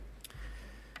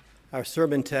Our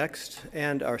sermon text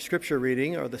and our scripture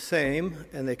reading are the same,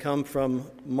 and they come from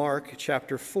Mark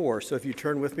chapter 4. So if you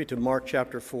turn with me to Mark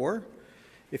chapter 4,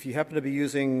 if you happen to be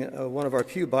using one of our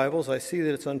pew Bibles, I see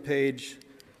that it's on page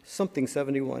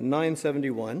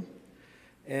 971,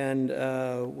 and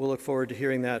we'll look forward to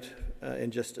hearing that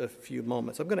in just a few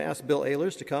moments. I'm going to ask Bill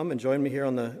Ehlers to come and join me here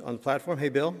on the platform. Hey,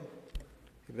 Bill.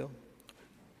 Hey, Bill.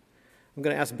 I'm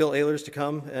going to ask Bill Ehlers to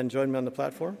come and join me on the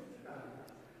platform.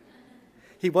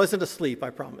 He wasn't asleep, I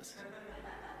promise.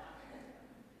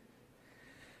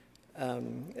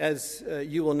 As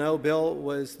you will know, Bill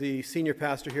was the senior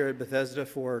pastor here at Bethesda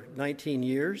for 19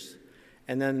 years,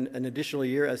 and then an additional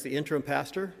year as the interim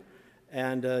pastor,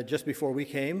 and just before we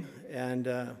came. And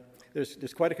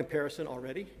there's quite a comparison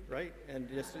already, right? And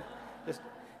just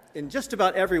in just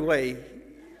about every way,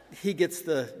 he gets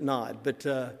the nod. But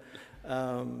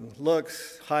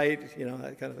looks, height,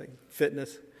 that kind of thing,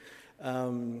 fitness.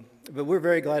 But we're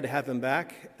very glad to have him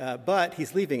back, but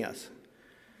he's leaving us.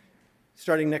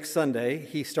 Starting next Sunday,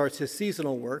 he starts his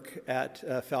seasonal work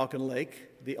at Falcon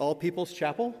Lake, the All People's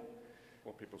Chapel.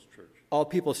 All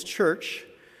People's Church,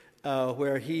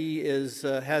 where he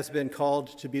has been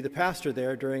called to be the pastor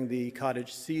there during the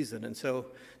cottage season. And so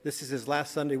this is his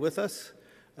last Sunday with us,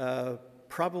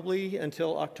 probably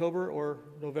until October or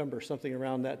November, something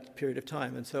around that period of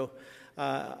time. And so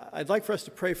I'd like for us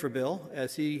to pray for Bill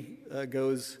as he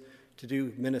goes to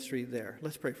do ministry there.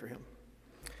 Let's pray for him.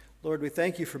 Lord, we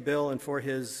thank you for Bill and for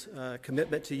his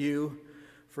commitment to you,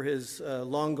 for his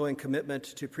long-going commitment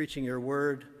to preaching your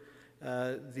word,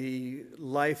 the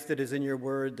life that is in your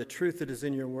word, the truth that is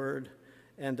in your word,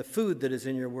 and the food that is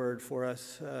in your word for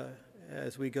us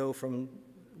as we go from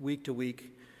week to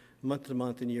week, month to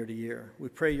month, and year to year. We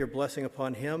pray your blessing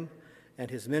upon him and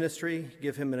his ministry.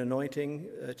 Give him an anointing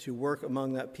to work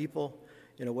among that people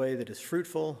in a way that is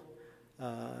fruitful,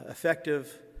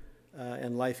 effective,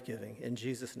 and life-giving. In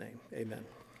Jesus' name, amen.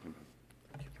 You're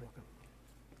welcome.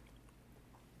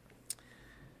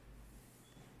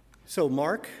 So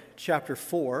Mark chapter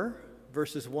 4,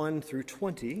 verses 1 through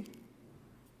 20.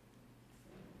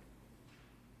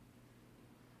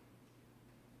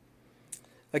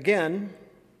 Again,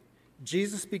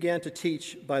 Jesus began to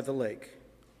teach by the lake.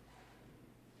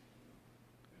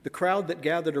 The crowd that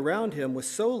gathered around him was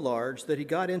so large that he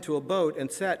got into a boat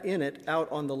and sat in it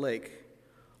out on the lake,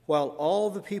 while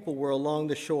all the people were along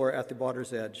the shore at the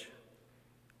water's edge.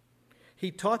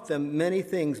 He taught them many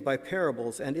things by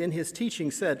parables, and in his teaching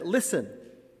said, "Listen,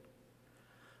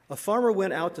 a farmer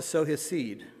went out to sow his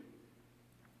seed.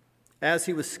 As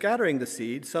he was scattering the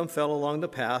seed, some fell along the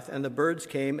path, and the birds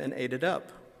came and ate it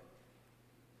up.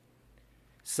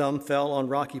 Some fell on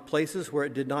rocky places where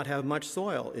it did not have much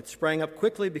soil. It sprang up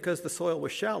quickly because the soil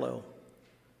was shallow.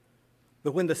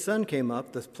 But when the sun came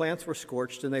up, the plants were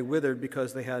scorched and they withered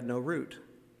because they had no root.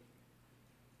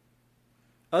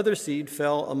 Other seed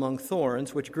fell among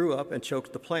thorns, which grew up and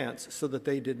choked the plants, so that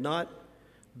they did not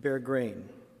bear grain.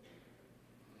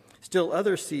 Still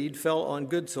other seed fell on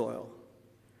good soil.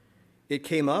 It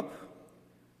came up,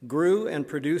 grew, and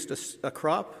produced a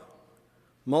crop,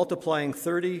 multiplying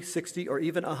 30, 60, or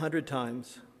even 100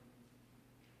 times.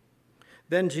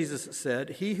 Then Jesus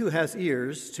said, 'He who has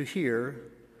ears to hear,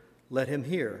 let him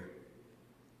hear.'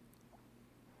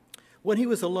 When he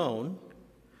was alone,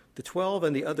 the 12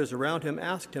 and the others around him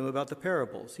asked him about the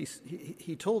parables.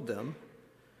 He told them,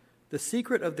 'The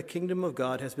secret of the kingdom of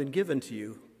God has been given to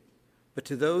you, but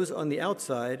to those on the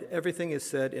outside, everything is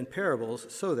said in parables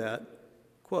so that,'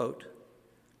 quote,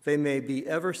 'they may be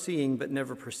ever seeing but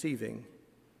never perceiving,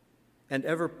 and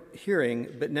ever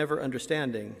hearing but never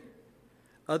understanding.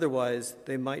 Otherwise,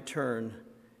 they might turn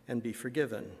and be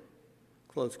forgiven.'"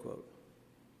 Close quote.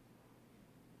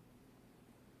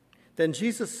 Then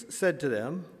Jesus said to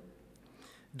them,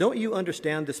 "Don't you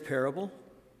understand this parable?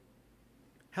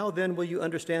 How then will you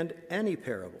understand any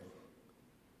parable?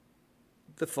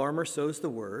 The farmer sows the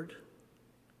word.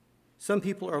 Some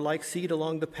people are like seed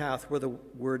along the path where the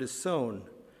word is sown.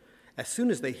 As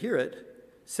soon as they hear it,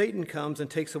 Satan comes and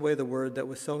takes away the word that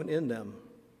was sown in them.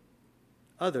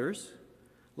 Others,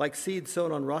 like seed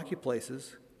sown on rocky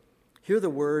places, hear the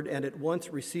word and at once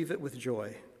receive it with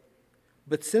joy.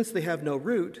 But since they have no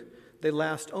root, they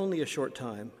last only a short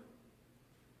time.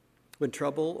 When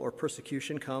trouble or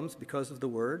persecution comes because of the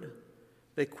word,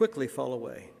 they quickly fall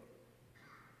away.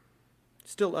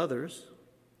 Still others,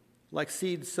 like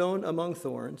seed sown among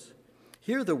thorns,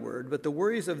 hear the word, but the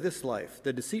worries of this life,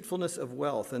 the deceitfulness of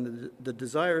wealth, and the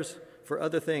desires for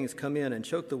other things come in and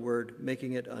choke the word,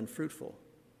 making it unfruitful.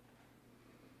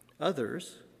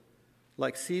 Others,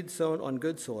 like seed sown on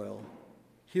good soil,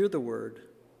 hear the word,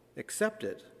 accept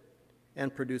it,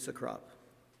 and produce a crop.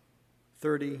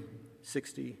 30,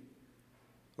 60,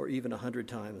 or even 100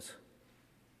 times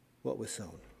what was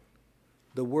sown.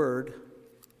 The word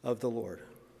of the Lord.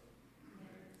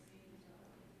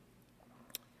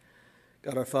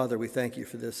 God our Father, we thank you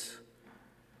for this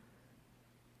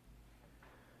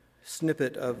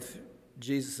snippet of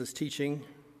Jesus' teaching.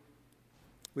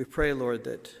 We pray, Lord,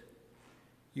 that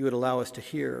you would allow us to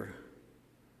hear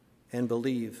and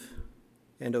believe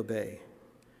and obey.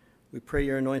 We pray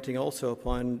your anointing also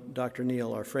upon Dr.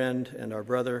 Neil, our friend and our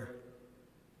brother,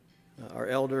 our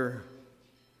elder.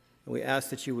 And we ask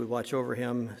that you would watch over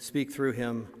him, speak through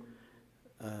him,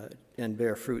 and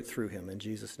bear fruit through him. In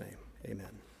Jesus' name, amen.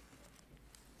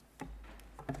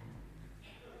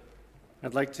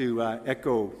 I'd like to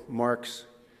echo Mark's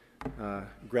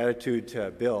gratitude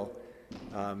to Bill.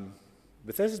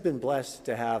 Bethesda's been blessed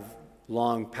to have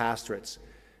long pastorates,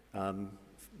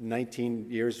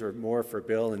 19 years or more for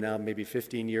Bill, and now maybe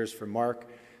 15 years for Mark,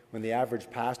 when the average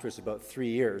pastor is about 3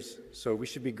 years. So we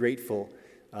should be grateful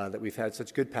that we've had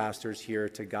such good pastors here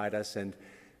to guide us, and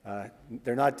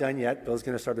they're not done yet. Bill's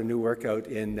going to start a new workout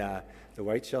in the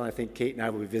Whiteshell, and I think Kate and I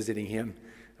will be visiting him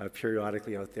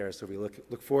periodically out there. So we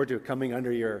look forward to coming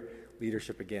under your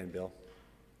leadership again, Bill.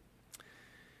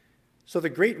 So the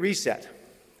Great Reset.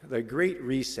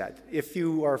 If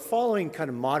you are following kind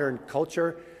of modern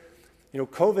culture,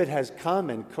 COVID has come,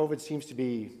 and COVID seems to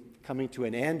be coming to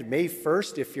an end. May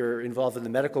 1st, if you're involved in the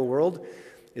medical world,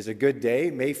 is a good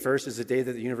day. May 1st is the day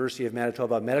that the University of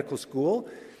Manitoba Medical School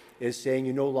is saying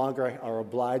you no longer are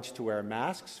obliged to wear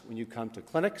masks when you come to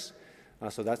clinics.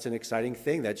 So that's an exciting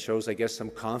thing. That shows, I guess, some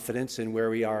confidence in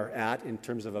where we are at in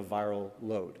terms of a viral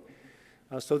load.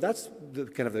 So that's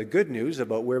kind of the good news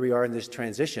about where we are in this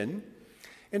transition.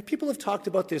 And people have talked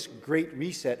about this Great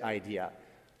Reset idea.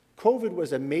 COVID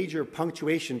was a major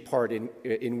punctuation part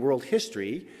in world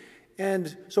history.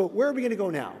 And so where are we going to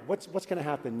go now? What's going to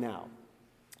happen now?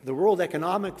 The World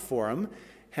Economic Forum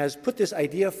has put this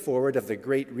idea forward of the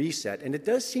Great Reset, and it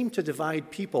does seem to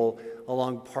divide people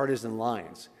along partisan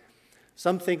lines.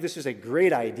 Some think this is a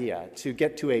great idea to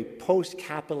get to a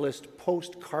post-capitalist,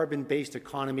 post-carbon-based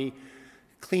economy,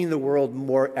 clean the world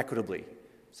more equitably.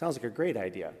 Sounds like a great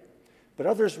idea. But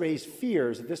others raise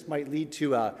fears that this might lead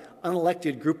to an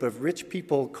unelected group of rich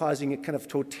people causing a kind of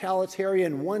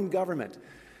totalitarian one government.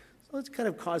 So it kind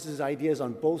of causes ideas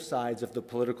on both sides of the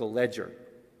political ledger.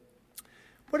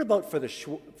 What about for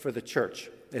the church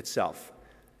itself?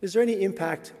 Is there any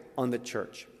impact on the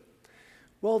church?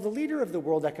 Well, the leader of the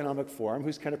World Economic Forum,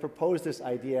 who's kind of proposed this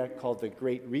idea called the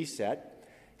Great Reset,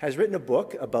 has written a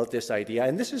book about this idea,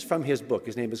 and this is from his book.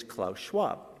 His name is Klaus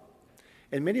Schwab.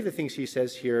 And many of the things he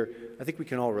says here, I think we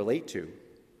can all relate to.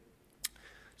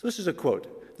 So this is a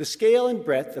quote. "The scale and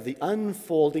breadth of the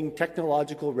unfolding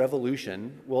technological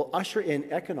revolution will usher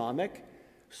in economic,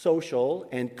 social,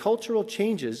 and cultural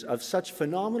changes of such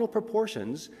phenomenal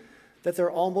proportions that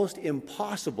they're almost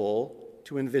impossible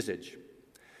to envisage.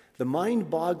 The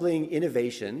mind-boggling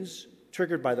innovations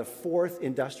triggered by the fourth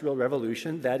industrial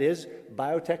revolution, that is,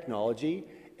 biotechnology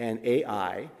and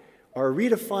AI, are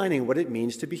redefining what it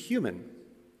means to be human.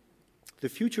 The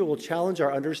future will challenge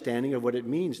our understanding of what it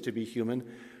means to be human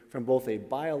from both a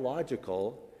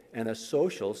biological and a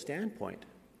social standpoint."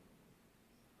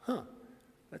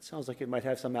 That sounds like it might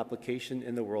have some application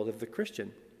in the world of the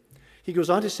Christian. He goes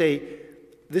on to say,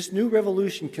 "This new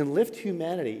revolution can lift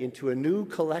humanity into a new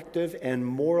collective and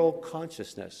moral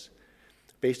consciousness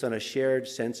based on a shared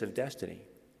sense of destiny."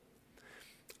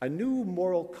 A new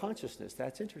moral consciousness,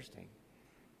 that's interesting.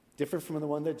 Different from the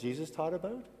one that Jesus taught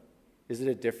about? Is it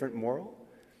a different moral?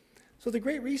 So the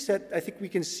Great Reset, I think we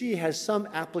can see, has some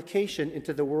application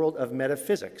into the world of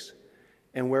metaphysics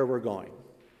and where we're going.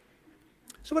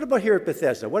 So what about here at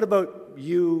Bethesda? What about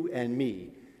you and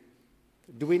me?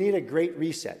 Do we need a Great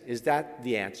Reset? Is that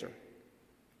the answer?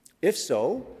 If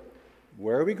so,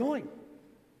 where are we going?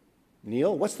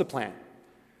 Neil, what's the plan?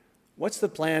 What's the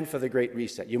plan for the Great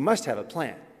Reset? You must have a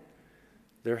plan.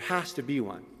 There has to be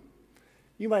one.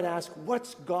 You might ask,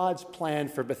 what's God's plan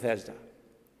for Bethesda?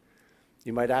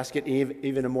 You might ask it even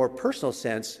in a more personal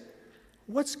sense,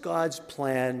 what's God's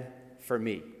plan for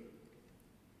me?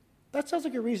 That sounds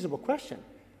like a reasonable question.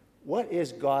 What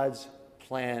is God's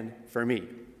plan for me?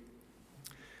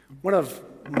 One of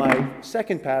my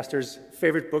second pastor's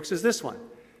favorite books is this one,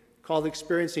 called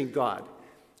Experiencing God.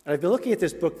 And I've been looking at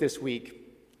this book this week,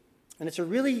 and it's a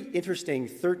really interesting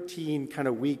 13 kind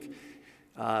of week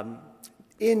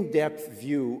in-depth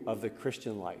view of the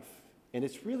Christian life. And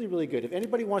it's really, really good. If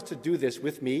anybody wants to do this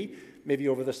with me, maybe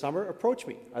over the summer, approach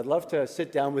me. I'd love to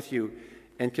sit down with you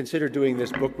and consider doing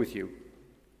this book with you.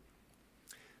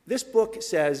 This book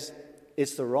says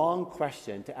it's the wrong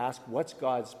question to ask, what's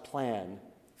God's plan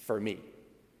for me?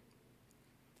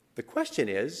 The question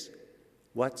is,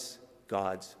 what's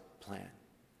God's plan?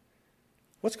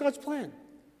 What's God's plan?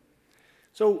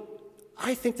 So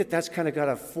I think that that's kind of got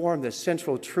to form the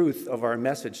central truth of our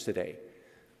message today.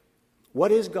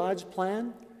 What is God's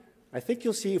plan? I think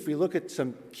you'll see if we look at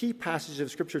some key passages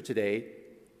of Scripture today,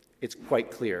 it's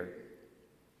quite clear.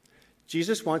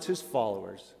 Jesus wants his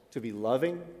followers to be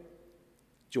loving,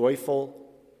 joyful,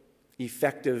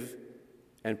 effective,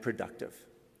 and productive.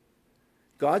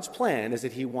 God's plan is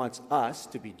that he wants us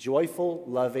to be joyful,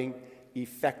 loving,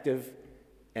 effective,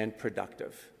 and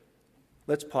productive.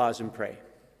 Let's pause and pray.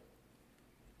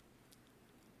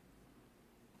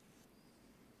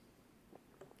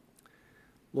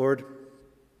 Lord,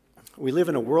 we live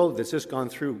in a world that's just gone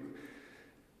through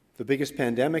the biggest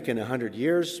pandemic in 100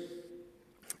 years,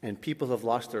 and people have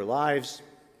lost their lives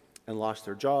and lost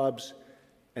their jobs,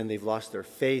 and they've lost their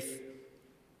faith.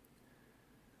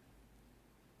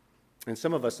 And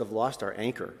some of us have lost our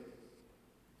anchor.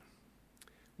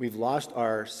 We've lost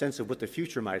our sense of what the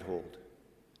future might hold.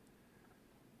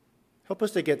 Help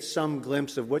us to get some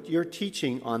glimpse of what your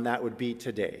teaching on that would be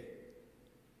today.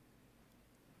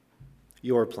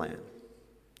 Your plan,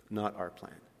 not our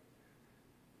plan.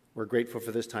 We're grateful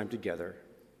for this time together.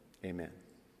 Amen.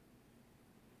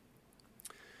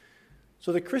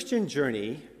 So the Christian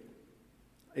journey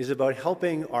is about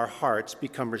helping our hearts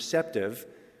become receptive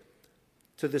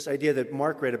to this idea that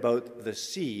Mark read about the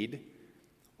seed,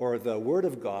 or the Word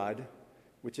of God,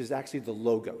 which is actually the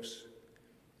Logos.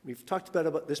 We've talked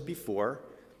about this before.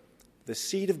 The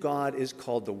seed of God is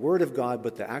called the Word of God,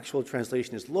 but the actual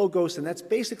translation is Logos, and that's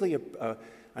basically a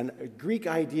Greek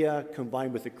idea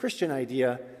combined with a Christian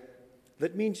idea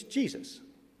that means Jesus.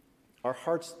 Our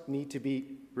hearts need to be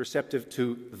receptive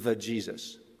to the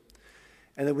Jesus.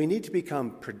 And that we need to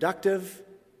become productive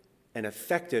and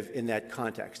effective in that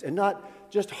context, and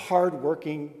not just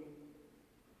hard-working,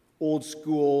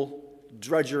 old-school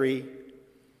drudgery,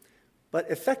 but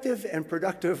effective and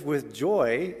productive with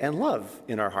joy and love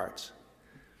in our hearts.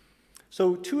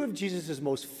 So two of Jesus'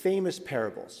 most famous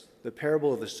parables, the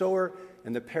parable of the sower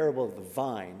and the parable of the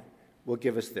vine, will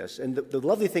give us this. And the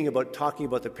lovely thing about talking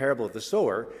about the parable of the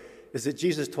sower is that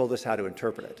Jesus told us how to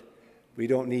interpret it. We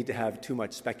don't need to have too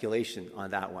much speculation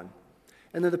on that one.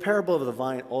 And then the parable of the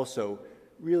vine also,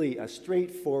 really a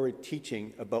straightforward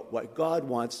teaching about what God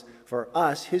wants for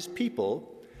us, his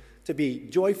people, to be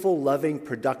joyful, loving,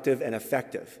 productive, and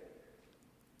effective.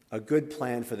 A good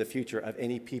plan for the future of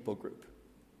any people group.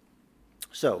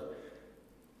 So,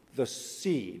 the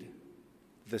seed,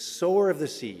 the sower of the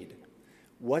seed.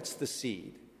 What's the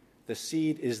seed? The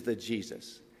seed is the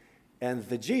Jesus. And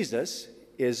the Jesus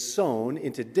is sown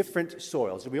into different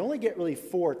soils. We only get really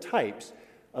 4 types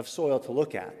of soil to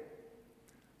look at.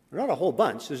 Not a whole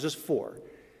bunch, there's just 4.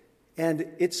 And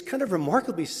it's kind of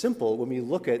remarkably simple when we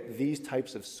look at these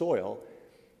types of soil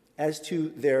as to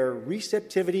their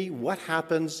receptivity, what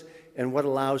happens, and what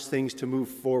allows things to move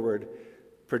forward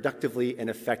productively and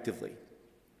effectively.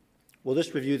 We'll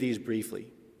just review these briefly.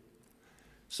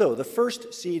 So the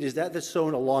first seed is that that's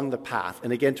sown along the path.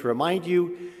 And again, to remind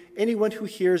you, anyone who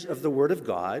hears of the word of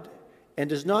God and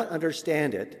does not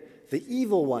understand it, the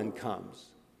evil one comes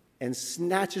and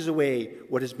snatches away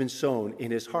what has been sown in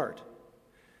his heart.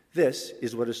 This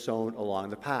is what is sown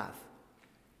along the path.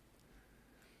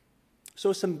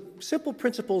 So some simple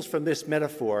principles from this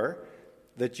metaphor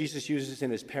that Jesus uses in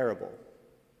his parable.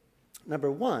 Number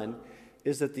 1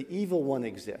 is that the evil one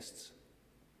exists.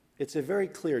 It's a very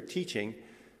clear teaching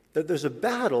that there's a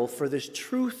battle for this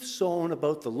truth sown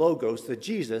about the Logos, the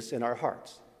Jesus, in our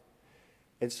hearts.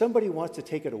 And somebody wants to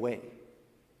take it away.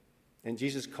 And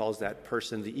Jesus calls that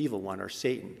person the evil one, or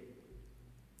Satan.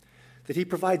 That he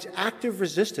provides active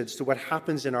resistance to what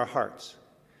happens in our hearts.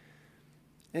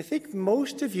 And I think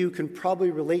most of you can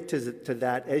probably relate to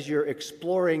that as you're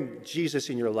exploring Jesus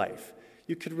in your life.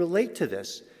 You could relate to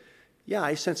this. Yeah,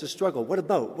 I sense a struggle. What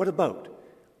about? What about?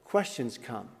 Questions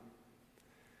come.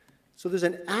 So there's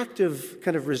an active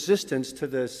kind of resistance to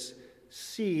this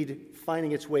seed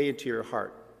finding its way into your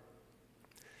heart.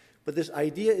 But this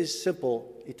idea is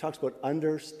simple. It talks about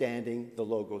understanding the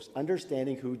Logos,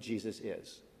 understanding who Jesus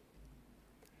is.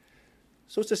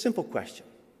 So it's a simple question.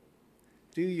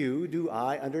 Do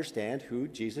I understand who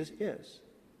Jesus is?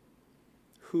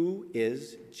 Who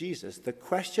is Jesus? The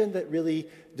question that really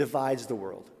divides the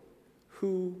world.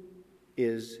 Who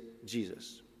is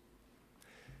Jesus?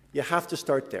 You have to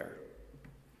start there.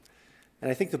 And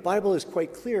I think the Bible is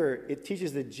quite clear. It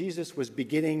teaches that Jesus was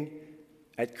beginning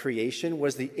at creation,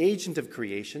 was the agent of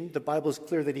creation. The Bible is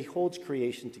clear that he holds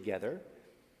creation together.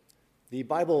 The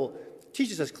Bible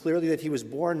teaches us clearly that he was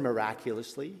born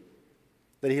miraculously,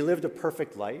 that he lived a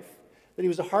perfect life, that he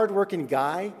was a hardworking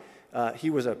guy. He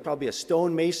was probably a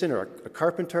stonemason or a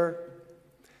carpenter,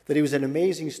 that he was an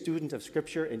amazing student of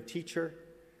Scripture and teacher,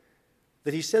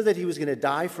 that he said that he was going to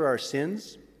die for our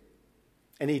sins,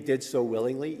 and he did so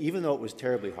willingly, even though it was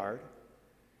terribly hard.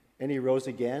 And he rose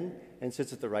again and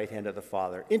sits at the right hand of the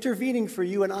Father, intervening for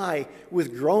you and I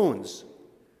with groans.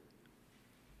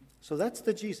 So that's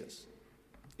the Jesus.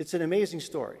 It's an amazing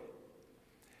story.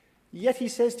 Yet he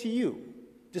says to you,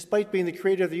 despite being the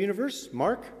creator of the universe,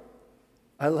 Mark,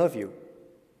 I love you.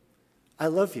 I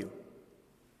love you.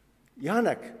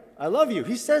 Yannick, I love you.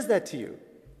 He says that to you.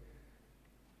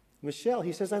 Michelle,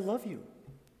 he says, I love you.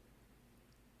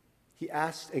 He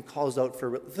asks and calls out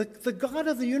for the God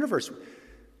of the universe.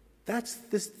 That's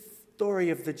this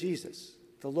story of the Jesus,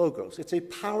 the Logos. It's a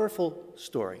powerful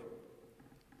story.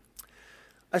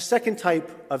 A second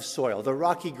type of soil, the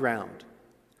rocky ground.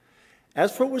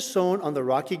 As for what was sown on the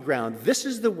rocky ground, this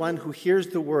is the one who hears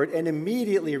the word and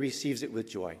immediately receives it with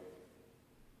joy.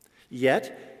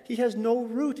 Yet he has no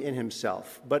root in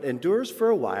himself, but endures for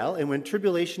a while, and when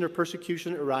tribulation or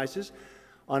persecution arises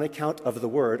on account of the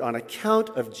word, on account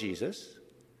of Jesus,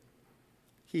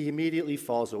 he immediately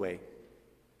falls away.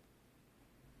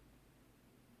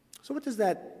 So what does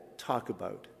that talk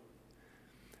about?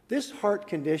 This heart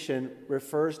condition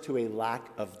refers to a lack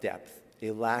of depth,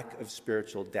 a lack of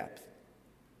spiritual depth.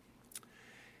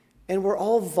 And we're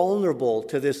all vulnerable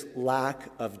to this lack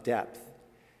of depth.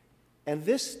 And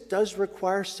this does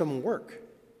require some work.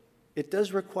 It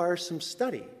does require some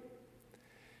study.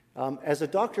 As a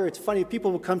doctor, it's funny,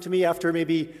 people will come to me after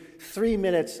maybe 3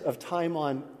 minutes of time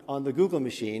on the Google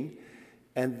machine,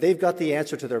 and they've got the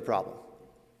answer to their problem.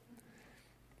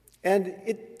 And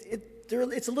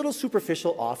it's a little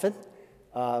superficial often.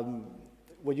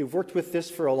 When you've worked with this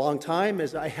for a long time,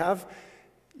 as I have,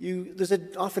 there's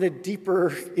often a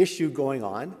deeper issue going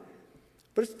on.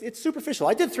 But it's superficial.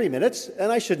 I did 3 minutes,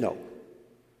 and I should know,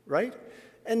 right?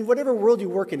 And whatever world you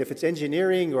work in, if it's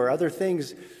engineering or other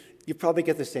things, you probably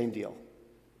get the same deal,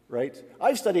 right?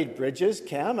 I've studied bridges,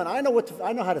 Cam, and I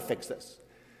know how to fix this.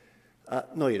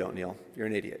 No, you don't, Neil. You're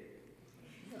an idiot.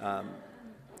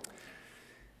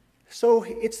 So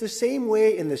it's the same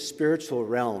way in the spiritual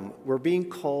realm. We're being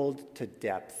called to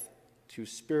depth, to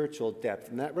spiritual depth,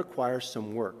 and that requires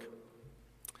some work.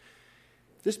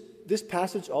 This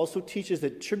passage also teaches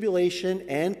that tribulation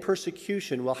and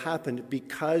persecution will happen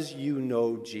because you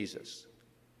know Jesus.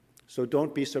 So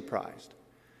don't be surprised.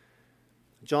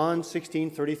 John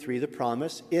 16:33, the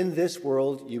promise, in this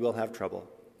world you will have trouble.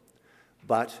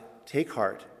 But take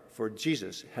heart, for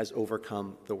Jesus has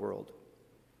overcome the world.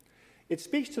 It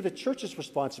speaks to the church's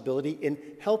responsibility in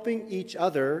helping each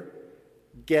other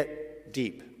get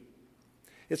deep.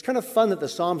 It's kind of fun that the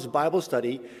Psalms Bible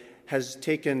study has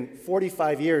taken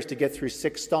 45 years to get through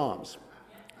 6 Psalms.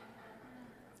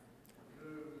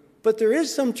 But there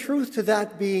is some truth to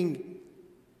that being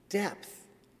depth.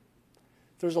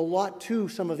 There's a lot to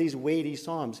some of these weighty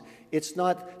Psalms. It's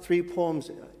not 3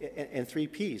 poems and 3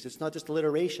 Ps. It's not just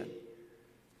alliteration.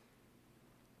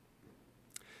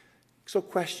 So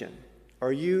question,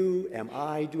 am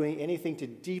I doing anything to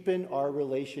deepen our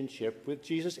relationship with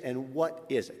Jesus, and what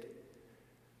is it?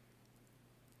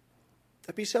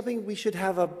 That'd be something we should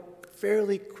have a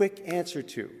fairly quick answer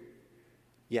to.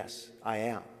 Yes, I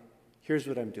am. Here's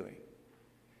what I'm doing.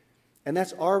 And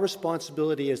that's our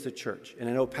responsibility as the church. And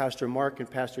I know Pastor Mark and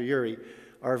Pastor Yuri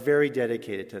are very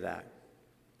dedicated to that.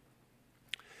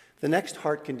 The next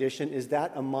heart condition is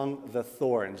that among the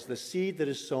thorns, the seed that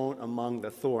is sown among the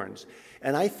thorns.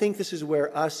 And I think this is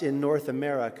where us in North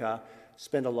America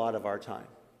spend a lot of our time.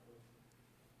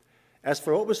 As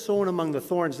for what was sown among the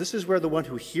thorns, this is where the one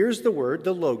who hears the word,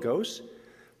 the Logos,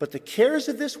 but the cares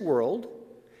of this world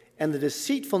and the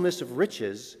deceitfulness of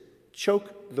riches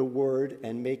choke the word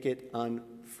and make it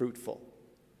unfruitful.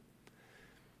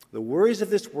 The worries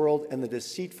of this world and the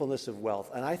deceitfulness of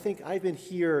wealth. And I think I've been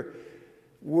here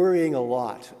worrying a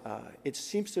lot. It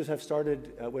seems to have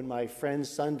started when my friend's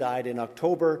son died in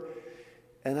October,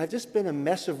 and I've just been a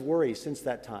mess of worry since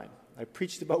that time. I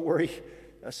preached about worry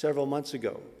several months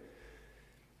ago.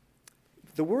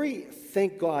 The worry,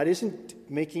 thank God, isn't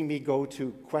making me go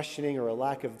to questioning or a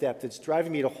lack of depth. It's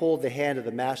driving me to hold the hand of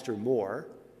the Master more,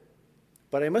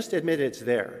 but I must admit it's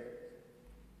there.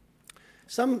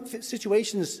 Some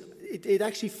situations, it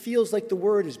actually feels like the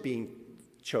word is being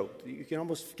choked. You can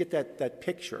almost get that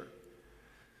picture.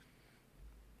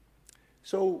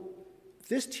 So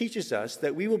this teaches us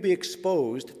that we will be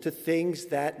exposed to things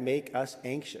that make us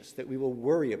anxious, that we will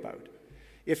worry about.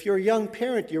 If you're a young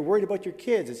parent, you're worried about your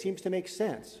kids. It seems to make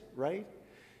sense, right?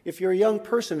 If you're a young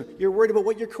person, you're worried about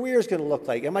what your career is going to look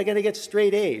like. Am I going to get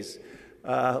straight A's,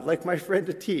 like my friend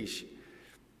Atish?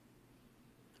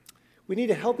 We need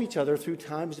to help each other through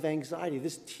times of anxiety.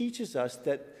 This teaches us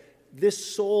that this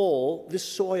soil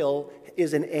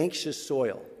is an anxious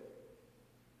soil.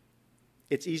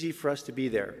 It's easy for us to be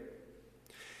there.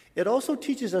 It also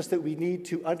teaches us that we need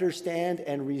to understand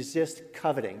and resist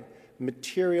coveting,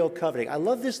 material coveting. I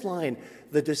love this line,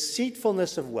 the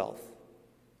deceitfulness of wealth.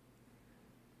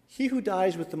 He who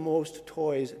dies with the most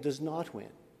toys does not win.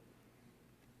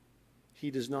 He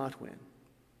does not win.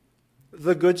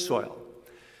 The good soil.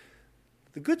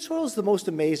 The good soil is the most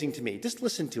amazing to me. Just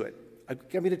listen to it. I'm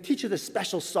going to teach you the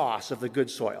special sauce of the good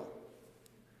soil.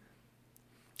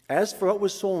 As for what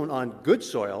was sown on good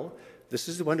soil, this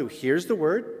is the one who hears the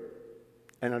word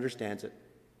and understands it.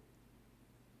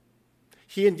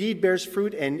 He indeed bears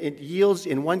fruit, and it yields,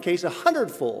 in one case,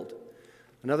 100-fold,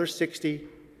 another 60,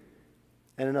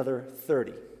 and another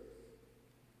 30.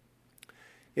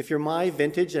 If you're my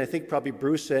vintage, and I think probably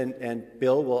Bruce and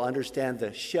Bill will understand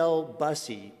the Shel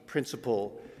Bussey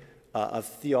principle of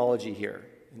theology here.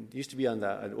 It used to be on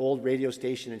an old radio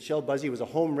station, and Shel Bussey was a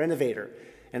home renovator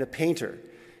and a painter.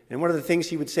 And one of the things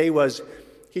he would say was,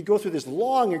 he'd go through this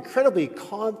long, incredibly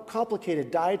complicated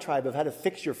diatribe of how to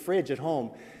fix your fridge at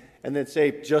home, and then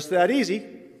say, just that easy.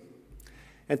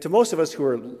 And to most of us who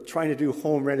are trying to do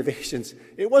home renovations,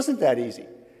 it wasn't that easy.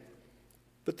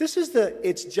 But this is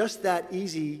it's just that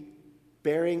easy,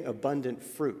 bearing abundant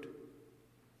fruit.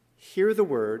 Hear the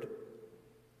word,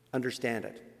 understand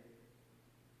it.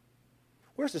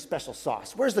 Where's the special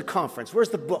sauce? Where's the conference? Where's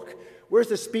the book? Where's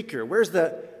the speaker?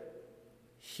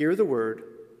 Hear the word,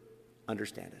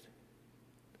 understand it.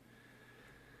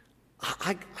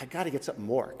 I got to get something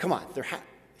more. Come on.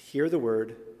 Hear the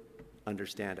word,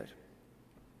 understand it.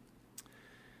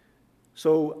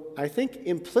 So I think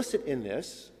implicit in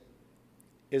this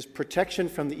is protection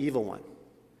from the evil one,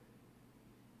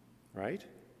 right?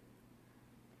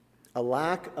 A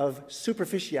lack of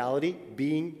superficiality,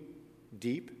 being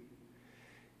deep,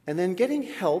 and then getting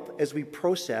help as we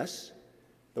process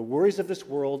the worries of this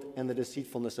world and the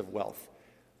deceitfulness of wealth.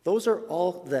 Those are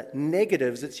all the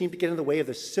negatives that seem to get in the way of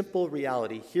the simple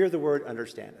reality. Hear the word,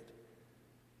 understand it.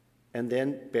 And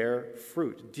then bear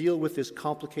fruit. Deal with this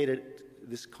complicated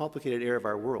area of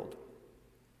our world.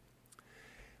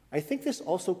 I think this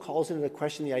also calls into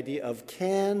question the idea of,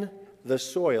 can the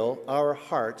soil, our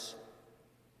hearts,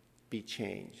 be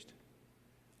changed?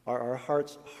 Are our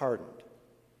hearts hardened?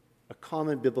 A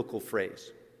common biblical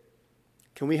phrase.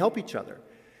 Can we help each other?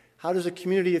 How does a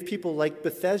community of people like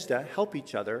Bethesda help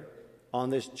each other on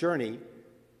this journey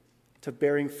to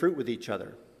bearing fruit with each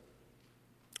other?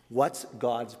 What's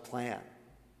God's plan?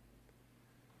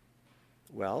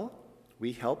 Well,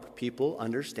 we help people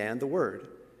understand the Word.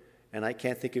 And I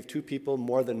can't think of two people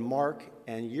more than Mark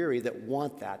and Yuri that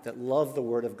want that love the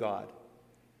Word of God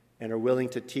and are willing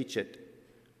to teach it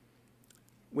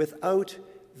without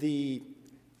the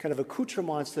kind of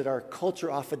accoutrements that our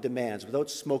culture often demands, without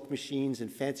smoke machines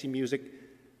and fancy music.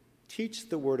 Teach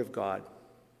the Word of God.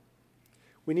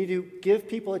 We need to give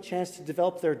people a chance to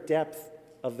develop their depth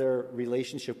of their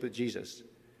relationship with Jesus.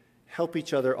 Help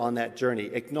each other on that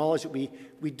journey. Acknowledge that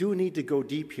we do need to go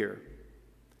deep here.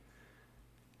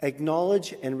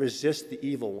 Acknowledge and resist the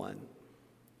evil one.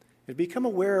 And become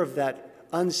aware of that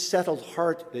unsettled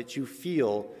heart that you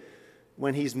feel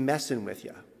when he's messing with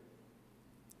you.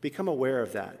 Become aware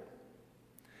of that.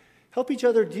 Help each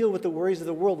other deal with the worries of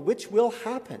the world, which will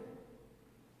happen.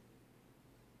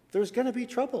 There's going to be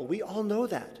trouble. We all know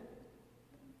that.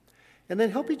 And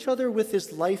then help each other with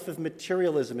this life of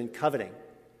materialism and coveting.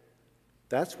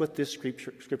 That's what this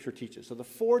scripture teaches. So the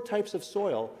 4 types of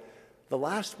soil, the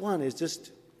last one is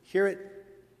just hear it,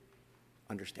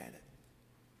 understand it.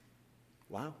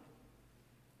 Wow.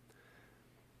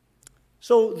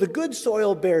 So the good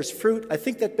soil bears fruit. I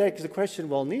think that begs the question,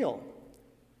 well, Neil,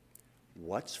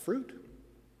 what's fruit?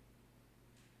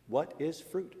 What is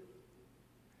fruit?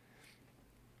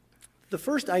 The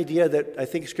first idea that I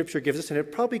think Scripture gives us, and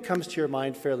it probably comes to your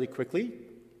mind fairly quickly,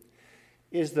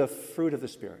 is the fruit of the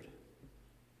Spirit.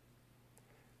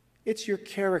 It's your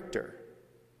character.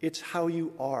 It's how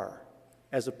you are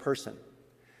as a person,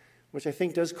 which I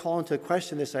think does call into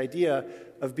question this idea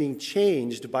of being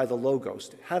changed by the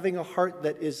Logos, having a heart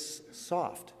that is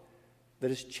soft,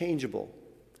 that is changeable.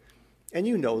 And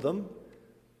you know them: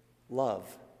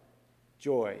 love,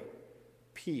 joy,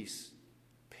 peace,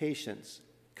 patience,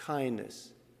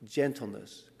 kindness,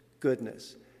 gentleness,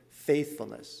 goodness,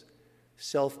 faithfulness,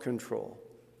 self-control.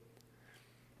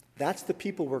 That's the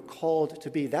people we're called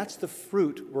to be. That's the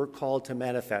fruit we're called to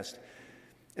manifest.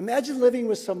 Imagine living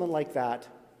with someone like that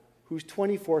who's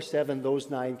 24/7, those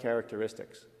 9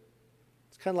 characteristics.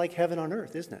 It's kind of like heaven on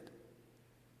earth, isn't it?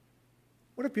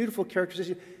 What a beautiful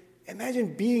characteristic.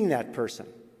 Imagine being that person.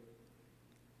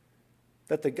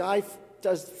 That the guy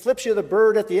flips you the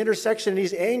bird at the intersection and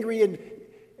he's angry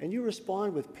and you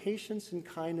respond with patience and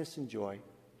kindness and joy.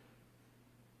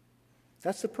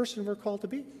 That's the person we're called to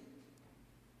be.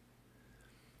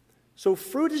 So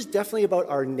fruit is definitely about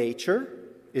our nature.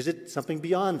 Is it something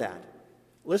beyond that?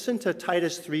 Listen to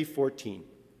Titus 3:14.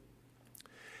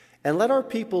 And let our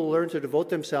people learn to devote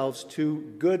themselves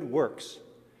to good works,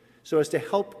 so as to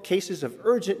help cases of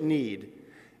urgent need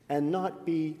and not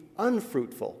be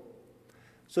unfruitful.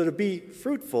 So to be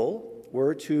fruitful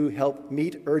were to help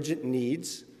meet urgent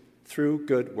needs through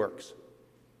good works.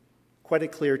 Quite a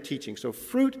clear teaching. So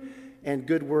fruit and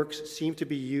good works seem to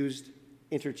be used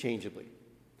interchangeably.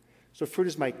 So fruit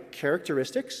is my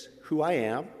characteristics, who I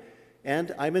am,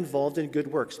 and I'm involved in good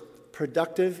works,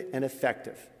 productive and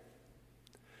effective.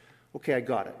 Okay, I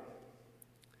got it.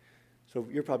 So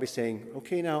you're probably saying,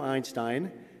 okay, now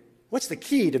Einstein, what's the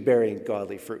key to bearing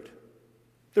godly fruit?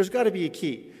 There's got to be a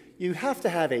key. You have to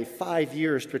have a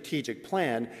 5-year strategic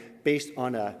plan based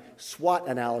on a SWOT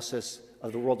analysis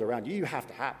of the world around you. You have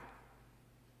to have it.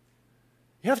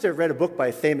 You have to have read a book by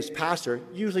a famous pastor,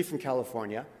 usually from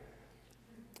California,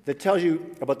 that tells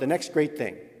you about the next great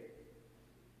thing.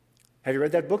 Have you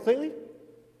read that book lately?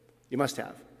 You must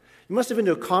have. You must have been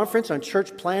to a conference on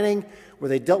church planning where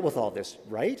they dealt with all this,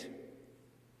 right?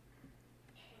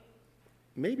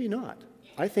 Maybe not.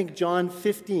 I think John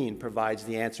 15 provides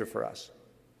the answer for us.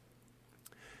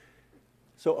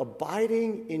 So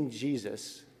abiding in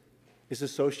Jesus is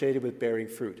associated with bearing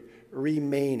fruit.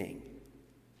 Remaining.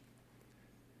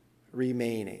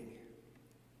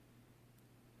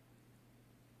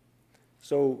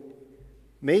 So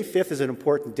May 5th is an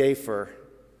important day for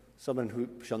someone who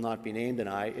shall not be named and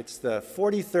I. It's the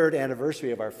 43rd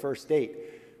anniversary of our first date,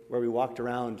 where we walked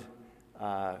around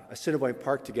Assiniboine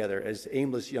Park together as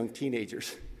aimless young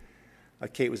teenagers.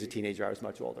 Kate was a teenager, I was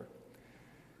much older.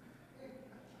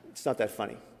 It's not that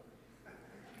funny.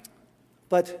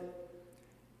 But,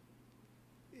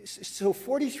 so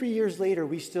 43 years later,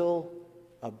 we still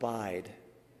abide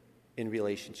in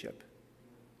relationship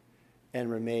and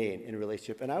remain in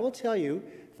relationship. And I will tell you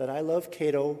that I love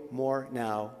Cato more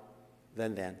now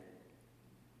than then.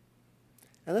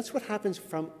 And that's what happens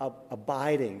from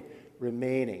abiding,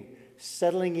 remaining,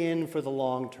 settling in for the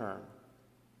long term.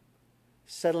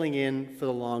 Settling in for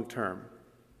the long term.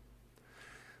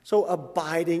 So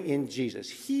abiding in Jesus.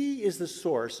 He is the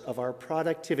source of our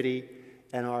productivity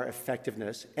and our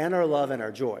effectiveness and our love and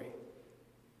our joy.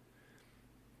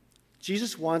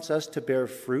 Jesus wants us to bear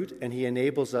fruit, and he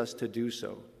enables us to do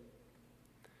so.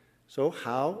 So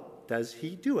how does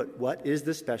he do it? What is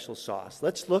the special sauce?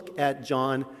 Let's look at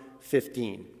John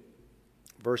 15,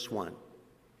 verse 1.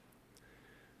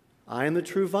 I am the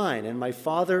true vine, and my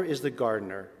Father is the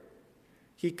gardener.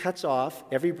 He cuts off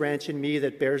every branch in me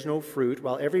that bears no fruit,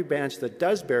 while every branch that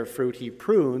does bear fruit he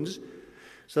prunes,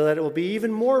 so that it will be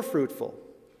even more fruitful.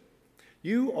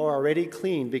 You are already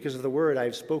clean because of the word I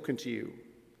have spoken to you.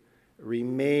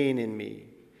 Remain in me,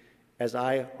 as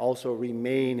I also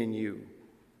remain in you.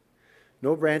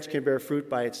 No branch can bear fruit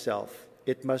by itself.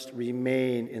 It must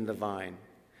remain in the vine.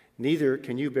 Neither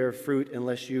can you bear fruit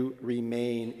unless you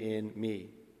remain in me.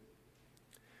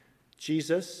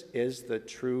 Jesus is the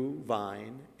true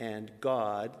vine, and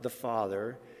God, the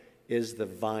Father, is the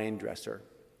vine dresser.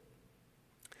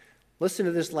 Listen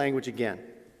to this language again.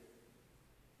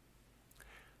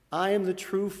 I am the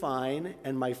true vine,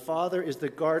 and my Father is the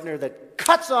gardener that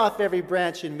cuts off every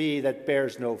branch in me that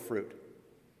bears no fruit.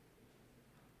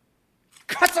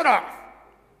 Cuts it off!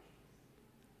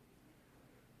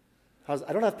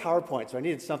 I don't have PowerPoint, so I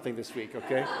needed something this week,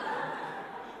 okay?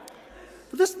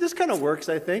 But this kind of works,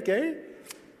 I think, eh?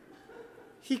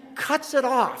 He cuts it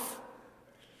off.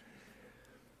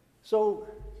 So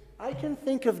I can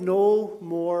think of no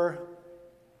more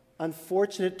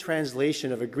unfortunate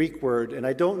translation of a Greek word, and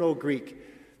I don't know Greek.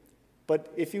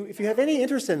 But if you have any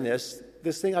interest in this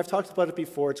thing, I've talked about it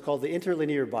before, it's called the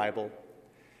Interlinear Bible.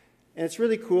 And it's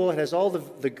really cool. It has all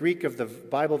the Greek of the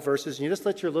Bible verses, and you just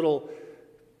let your little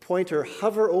pointer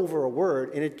hover over a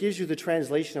word, and it gives you the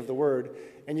translation of the word,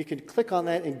 and you can click on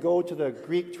that and go to the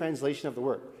Greek translation of the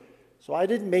word. So I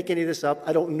didn't make any of this up.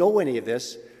 I don't know any of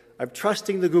this. I'm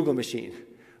trusting the Google machine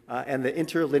and the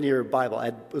Interlinear Bible.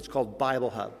 It's called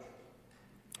Bible Hub.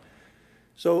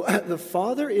 So the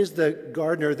Father is the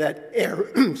gardener that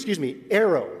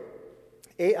arrow.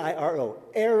 A-I-R-O,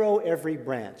 arrow every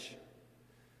branch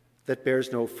that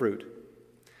bears no fruit.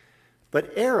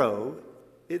 But arrow,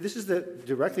 this is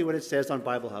directly what it says on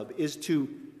Bible Hub, is to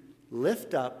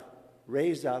lift up,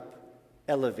 raise up,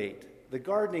 elevate. The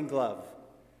gardening glove.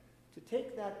 To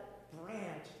take that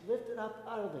branch, lift it up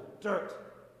out of the dirt.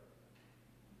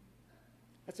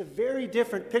 That's a very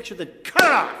different picture than cut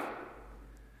it off.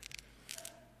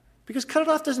 Because cut it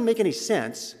off doesn't make any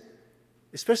sense,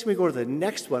 especially when we go to the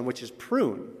next one, which is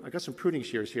prune. I've got some pruning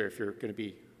shears here if you're going to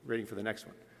be waiting for the next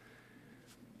one.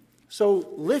 So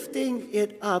lifting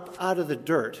it up out of the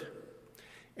dirt.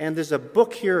 And there's a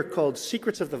book here called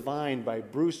Secrets of the Vine by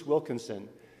Bruce Wilkinson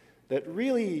that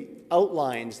really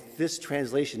outlines this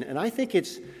translation. And I think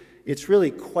it's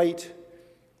really quite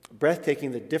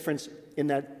breathtaking, the difference in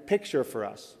that picture for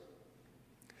us.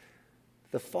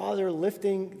 The Father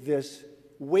lifting this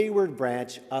wayward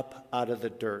branch up out of the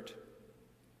dirt.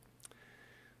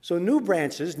 So new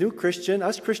branches,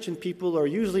 us Christian people are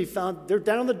usually found, they're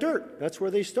down in the dirt. That's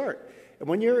where they start. And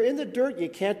when you're in the dirt, you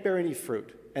can't bear any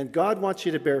fruit. And God wants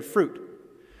you to bear fruit.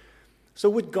 So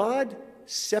would God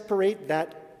separate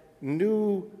that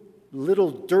new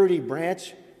little dirty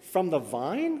branch from the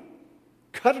vine?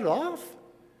 Cut it off?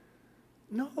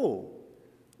 No.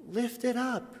 Lift it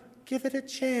up. Give it a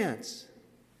chance.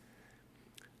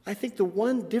 I think the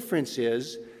one difference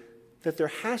is that there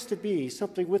has to be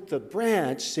something with the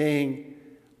branch saying,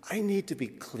 I need to be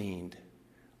cleaned.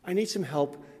 I need some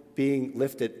help being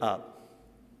lifted up.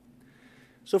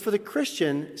 So for the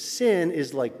Christian, sin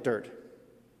is like dirt.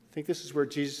 I think this is where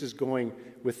Jesus is going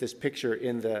with this picture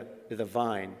in the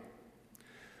vine.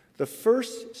 The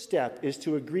first step is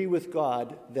to agree with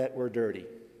God that we're dirty,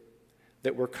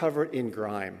 that we're covered in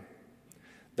grime,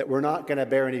 that we're not going to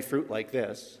bear any fruit like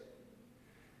this,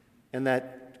 and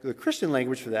that the Christian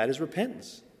language for that is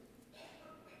repentance.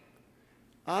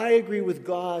 I agree with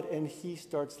God, and he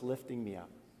starts lifting me up.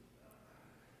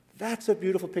 That's a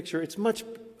beautiful picture. It's much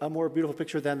a more beautiful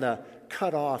picture than the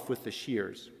cut off with the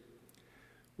shears.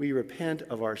 We repent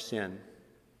of our sin.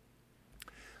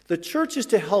 The church is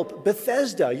to help.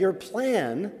 Bethesda, your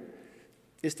plan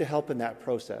is to help in that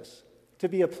process, to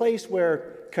be a place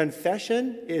where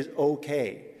confession is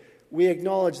okay. We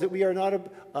acknowledge that we are not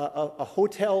a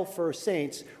hotel for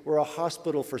saints, we're a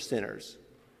hospital for sinners.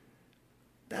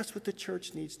 That's what the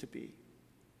church needs to be,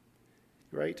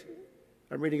 right?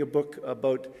 I'm reading a book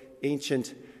about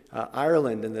ancient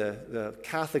Ireland and the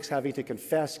Catholics having to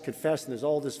confess, and there's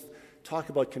all this talk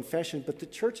about confession, but the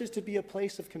church is to be a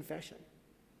place of confession.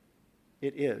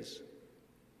 It is.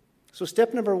 So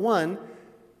step number one,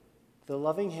 the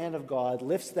loving hand of God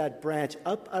lifts that branch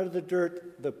up out of the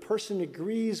dirt. The person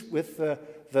agrees with the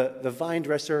vine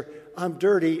dresser, I'm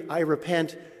dirty, I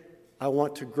repent, I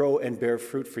want to grow and bear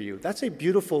fruit for you. That's a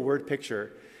beautiful word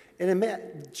picture.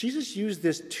 And Jesus used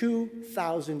this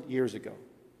 2,000 years ago.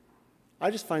 I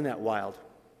just find that wild.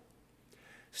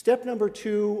 Step number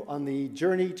two on the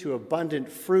journey to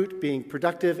abundant fruit, being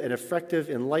productive and effective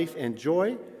in life and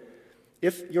joy.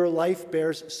 If your life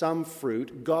bears some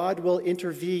fruit, God will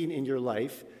intervene in your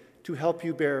life to help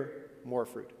you bear more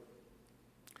fruit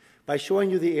by showing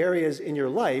you the areas in your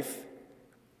life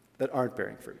that aren't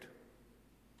bearing fruit.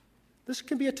 This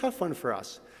can be a tough one for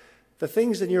us. The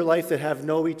things in your life that have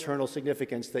no eternal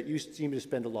significance that you seem to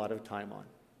spend a lot of time on.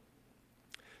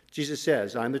 Jesus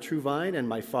says, I'm the true vine and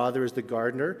my Father is the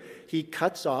gardener. He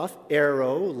cuts off,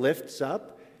 arrow, lifts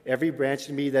up every branch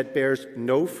in me that bears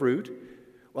no fruit,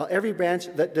 while every branch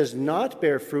that does not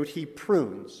bear fruit, he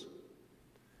prunes.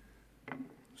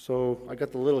 So I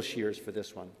got the little shears for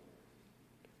this one.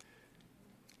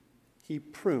 He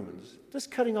prunes,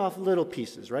 just cutting off little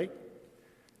pieces, right?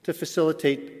 To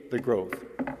facilitate the growth.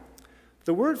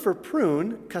 The word for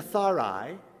prune,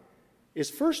 katharai, is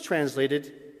first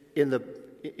translated in the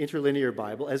Interlinear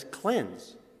Bible as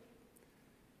cleanse.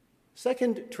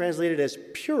 Second, translated as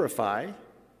purify.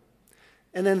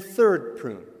 And then third,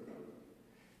 prune.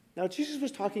 Now, Jesus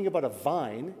was talking about a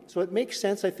vine, so it makes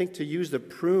sense, I think, to use the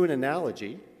prune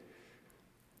analogy.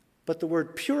 But the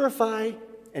word purify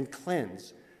and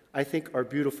cleanse, I think, are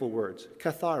beautiful words.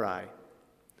 Katharai.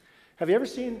 Have you ever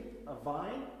seen a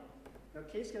vine? Now,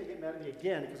 Kate's going to get mad at me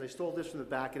again because I stole this from the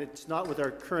back, and it's not with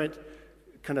our current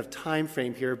kind of time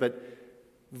frame here, but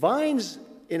vines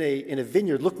in a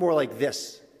vineyard look more like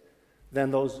this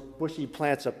than those bushy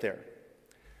plants up there.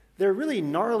 They're really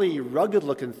gnarly,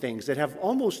 rugged-looking things that have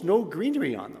almost no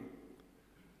greenery on them.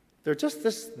 They're just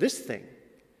this thing.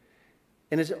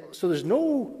 And so there's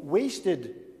no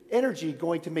wasted energy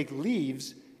going to make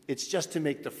leaves. It's just to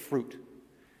make the fruit.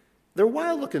 They're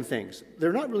wild-looking things.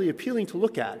 They're not really appealing to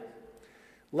look at.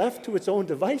 Left to its own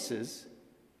devices,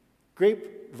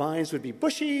 Grapevines would be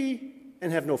bushy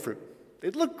and have no fruit.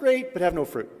 They'd look great, but have no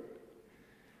fruit.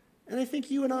 And I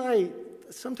think you and I,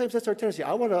 sometimes that's our tendency.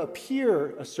 I want to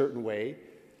appear a certain way,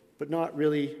 but not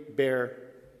really bear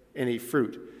any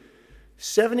fruit.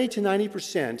 70 to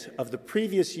 90% of the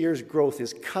previous year's growth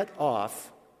is cut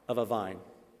off of a vine.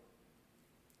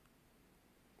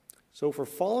 So if we're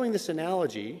following this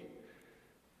analogy,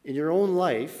 in your own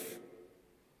life,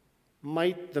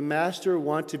 might the master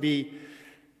want to be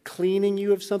cleaning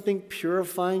you of something,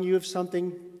 purifying you of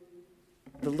something?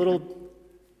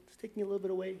 It's taking a little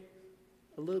bit away.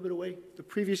 The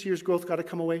previous year's growth got to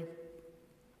come away.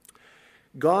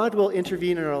 God will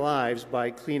intervene in our lives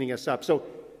by cleaning us up. So,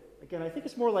 again, I think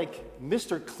it's more like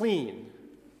Mr. Clean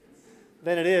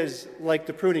than it is like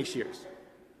the pruning shears.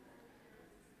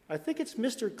 I think it's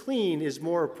Mr. Clean is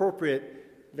more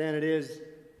appropriate than it is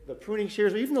the pruning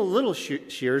shears, or even the little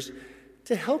shears,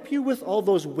 to help you with all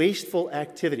those wasteful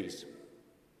activities.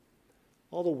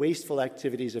 All the wasteful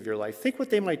activities of your life. Think what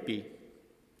they might be.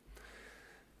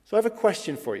 So I have a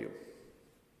question for you.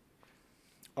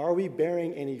 Are we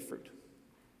bearing any fruit?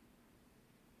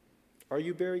 Are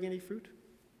you bearing any fruit?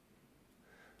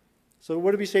 So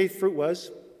what did we say fruit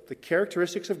was? The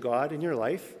characteristics of God in your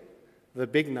life, the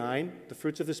big 9, the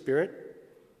fruits of the Spirit,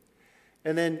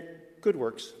 and then good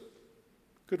works.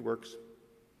 Good works.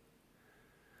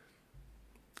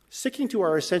 Sticking to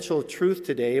our essential truth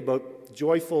today about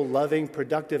joyful, loving,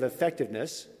 productive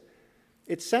effectiveness,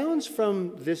 it sounds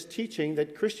from this teaching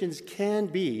that Christians can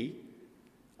be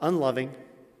unloving,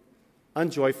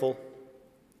 unjoyful,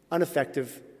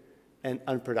 ineffective, and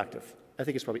unproductive. I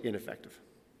think it's probably ineffective.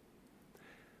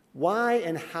 Why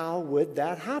and how would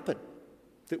that happen?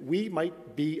 That we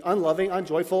might be unloving,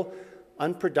 unjoyful,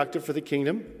 unproductive for the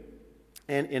kingdom,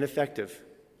 and ineffective.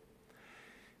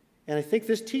 And I think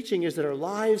this teaching is that our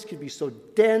lives can be so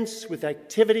dense with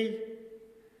activity,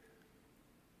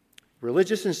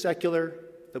 religious and secular,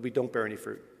 that we don't bear any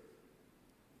fruit.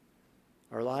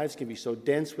 Our lives can be so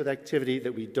dense with activity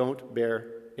that we don't bear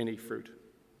any fruit.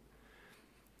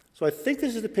 So I think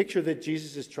this is the picture that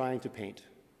Jesus is trying to paint.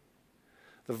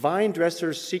 The vine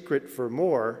dresser's secret for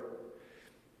more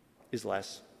is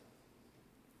less.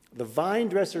 The vine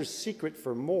dresser's secret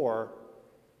for more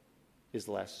is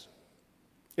less.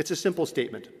 It's a simple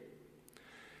statement.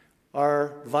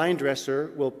 Our vine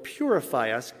dresser will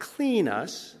purify us, clean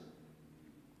us,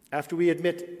 after we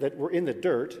admit that we're in the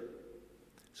dirt,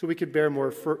 so we could bear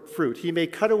more fruit. He may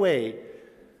cut away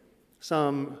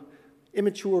some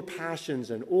immature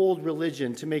passions and old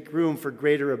religion to make room for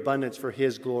greater abundance for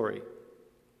His glory.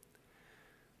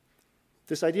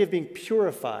 This idea of being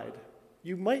purified,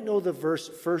 you might know the verse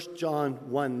 1 John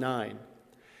 1:9.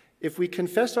 If we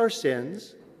confess our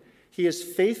sins, He is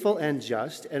faithful and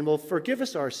just and will forgive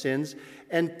us our sins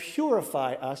and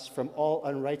purify us from all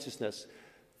unrighteousness.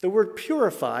 The word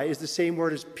purify is the same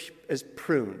word as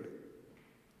prune.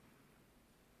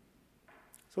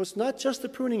 So it's not just the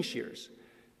pruning shears.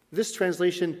 This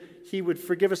translation, He would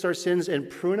forgive us our sins and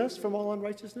prune us from all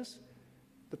unrighteousness.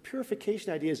 The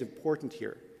purification idea is important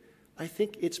here. I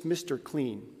think it's Mr.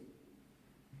 Clean.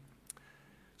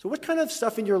 So what kind of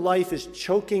stuff in your life is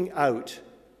choking out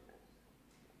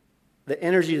the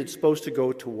energy that's supposed to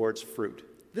go towards fruit?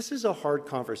 This is a hard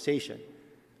conversation.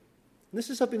 This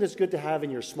is something that's good to have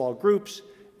in your small groups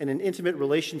and in intimate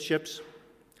relationships.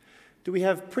 Do we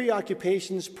have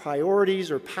preoccupations,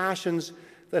 priorities, or passions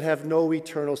that have no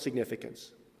eternal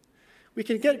significance? We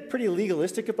can get pretty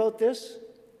legalistic about this,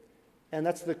 and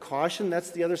that's the caution,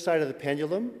 that's the other side of the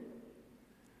pendulum.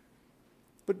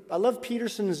 But I love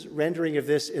Peterson's rendering of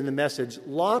this in the Message,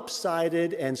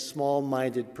 lopsided and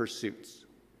small-minded pursuits.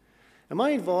 Am I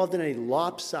involved in any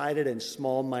lopsided and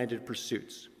small-minded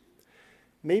pursuits?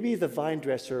 Maybe the vine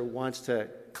dresser wants to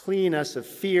clean us of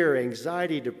fear,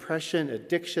 anxiety, depression,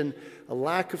 addiction, a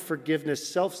lack of forgiveness,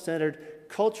 self-centered,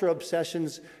 cultural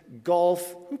obsessions,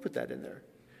 golf. Who put that in there?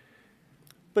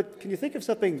 But can you think of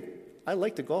something? I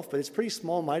like the golf, but it's pretty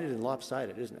small-minded and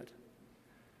lopsided, isn't it?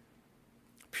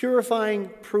 Purifying,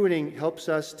 pruning helps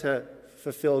us to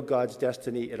fulfill God's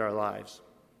destiny in our lives.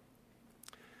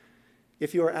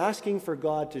 If you are asking for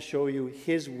God to show you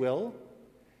His will,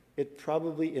 it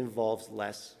probably involves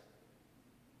less.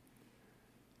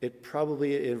 It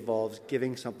probably involves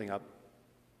giving something up,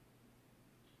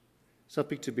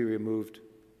 something to be removed.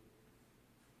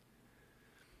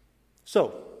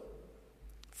 So,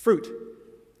 fruit,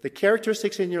 the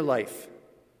characteristics in your life,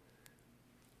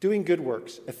 doing good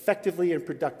works effectively and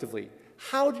productively.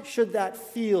 How should that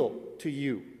feel to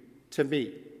you, to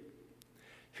me?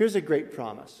 Here's a great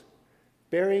promise.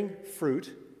 Bearing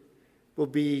fruit will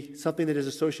be something that is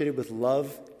associated with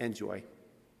love and joy.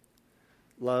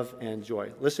 love and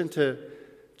joy. Listen to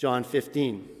John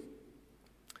 15.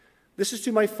 This is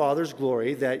to my Father's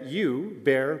glory that you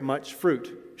bear much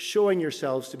fruit, showing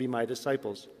yourselves to be my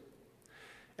disciples.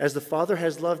 As the Father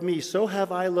has loved me, so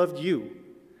have I loved you.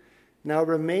 Now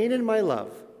remain in my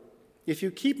love. If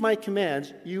you keep my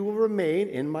commands, you will remain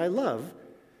in my love,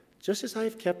 just as I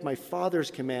have kept my Father's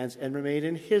commands and remain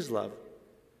in his love.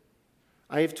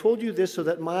 I have told you this so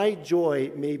that my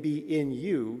joy may be in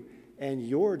you and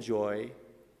your joy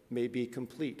may be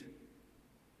complete.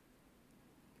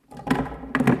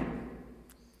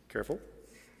 Careful.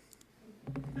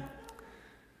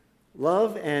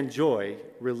 Love and joy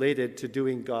related to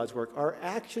doing God's work. Our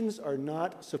actions are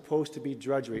not supposed to be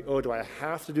drudgery. Oh, do I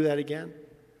have to do that again?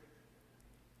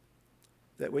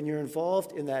 That when you're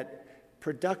involved in that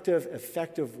productive,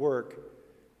 effective work,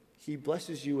 he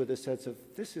blesses you with a sense of,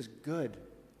 this is good.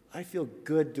 I feel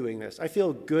good doing this. I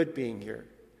feel good being here.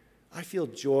 I feel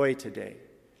joy today.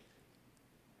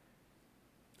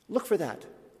 Look for that.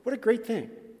 What a great thing.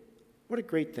 What a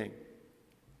great thing.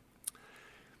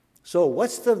 So,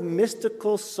 what's the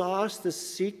mystical sauce, the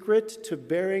secret to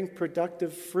bearing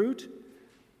productive fruit?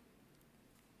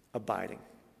 Abiding,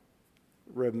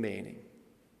 remaining,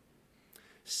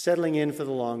 settling in for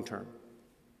the long term,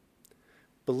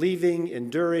 believing,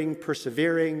 enduring,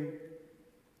 persevering,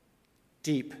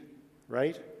 deep,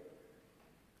 right?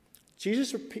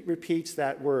 Jesus repeats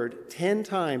that word 10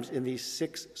 times in these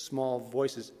 6 small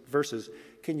verses.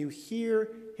 Can you hear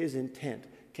his intent?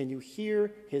 Can you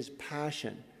hear his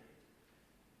passion?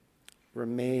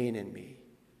 Remain in me.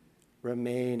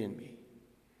 Remain in me.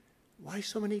 Why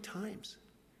so many times?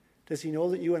 Does he know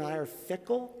that you and I are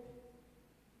fickle?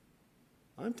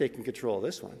 I'm taking control of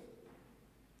this one.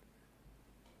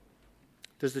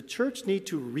 Does the church need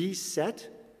to reset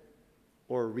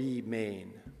or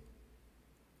remain?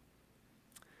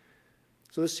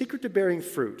 So the secret to bearing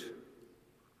fruit,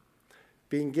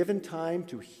 being given time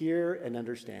to hear and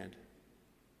understand.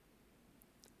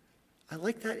 I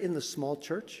like that in the small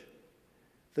church.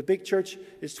 The big church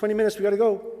is 20 minutes, we got to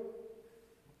go.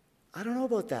 I don't know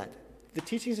about that. The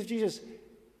teachings of Jesus,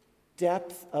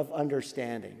 depth of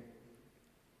understanding.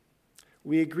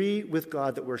 We agree with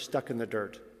God that we're stuck in the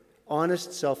dirt.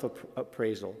 Honest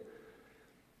self-appraisal.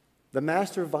 The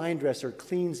master vine dresser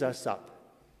cleans us up,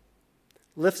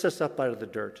 lifts us up out of the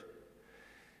dirt.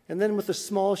 And then with the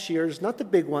small shears, not the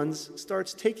big ones,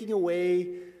 starts taking away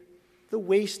the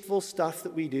wasteful stuff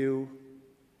that we do.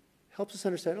 Helps us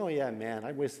understand, oh yeah, man,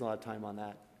 I wasted a lot of time on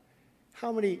that.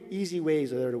 How many easy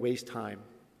ways are there to waste time?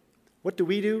 What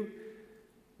do?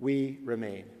 We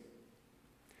remain.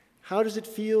 How does it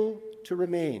feel to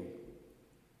remain?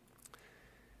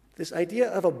 This idea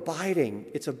of abiding,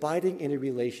 it's abiding in a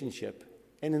relationship.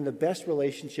 And in the best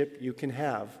relationship you can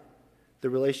have, the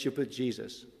relationship with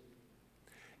Jesus.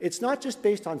 It's not just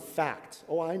based on facts.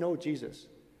 Oh, I know Jesus.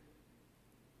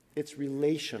 It's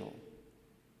relational,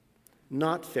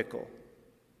 not fickle.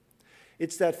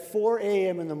 It's that 4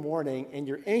 a.m. in the morning and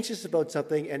you're anxious about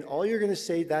something and all you're going to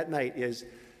say that night is,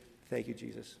 thank you,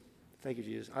 Jesus. Thank you,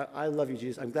 Jesus. I love you,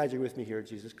 Jesus. I'm glad you're with me here,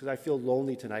 Jesus, because I feel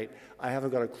lonely tonight. I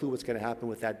haven't got a clue what's going to happen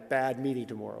with that bad meeting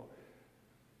tomorrow.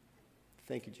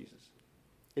 Thank you, Jesus.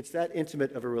 It's that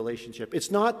intimate of a relationship. It's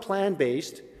not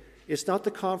plan-based. It's not the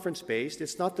conference-based.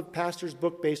 It's not the pastor's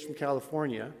book-based from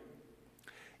California.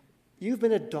 You've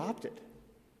been adopted.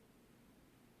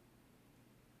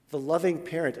 The loving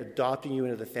parent adopting you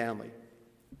into the family.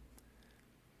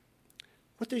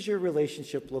 What does your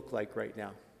relationship look like right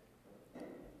now?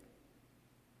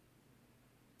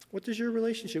 What does your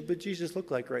relationship with Jesus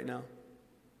look like right now?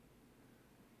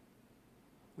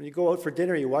 When you go out for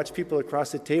dinner, you watch people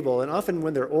across the table, and often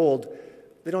when they're old,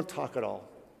 they don't talk at all.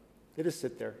 They just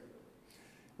sit there.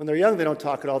 When they're young, they don't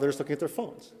talk at all. They're just looking at their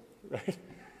phones, right?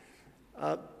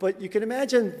 But you can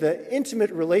imagine the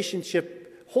intimate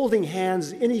relationship, holding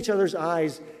hands in each other's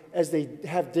eyes as they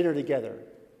have dinner together.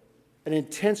 An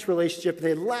intense relationship.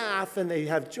 They laugh and they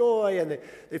have joy and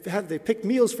they pick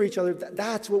meals for each other.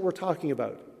 That's what we're talking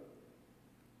about.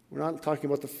 We're not talking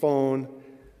about the phone.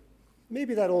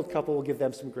 Maybe that old couple will give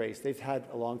them some grace. They've had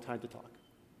a long time to talk.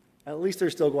 At least they're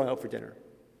still going out for dinner.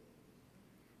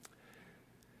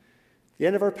 The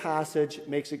end of our passage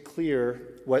makes it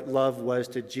clear what love was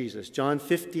to Jesus. John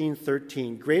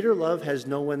 15:13. Greater love has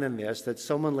no one than this, that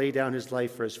someone lay down his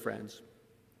life for his friends.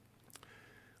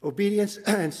 Obedience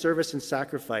and service and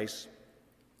sacrifice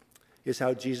is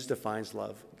how Jesus defines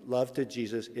love. Love to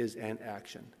Jesus is an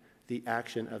action. The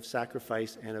action of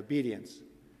sacrifice and obedience.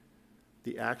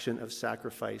 The action of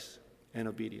sacrifice and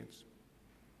obedience.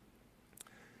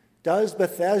 Does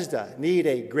Bethesda need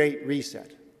a great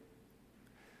reset?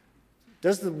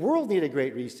 Does the world need a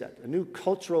great reset, a new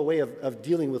cultural way of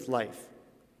dealing with life?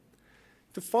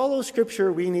 To follow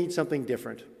Scripture, we need something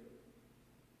different.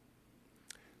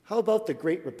 How about the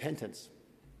great repentance?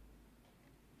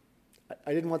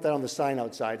 I didn't want that on the sign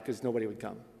outside because nobody would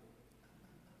come.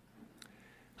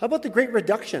 How about the great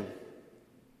reduction?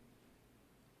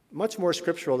 Much more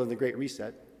scriptural than the great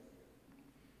reset.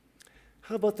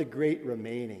 How about the great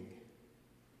remaining?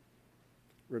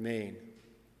 Remain.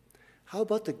 How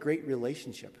about the great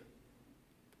relationship?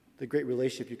 The great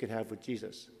relationship you could have with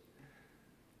Jesus.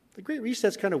 The great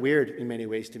reset's kind of weird in many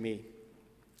ways to me.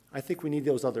 I think we need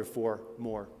those other four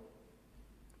more.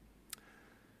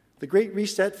 The great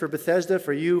reset for Bethesda,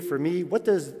 for you, for me, what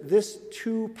does this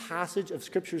two passage of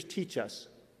scriptures teach us?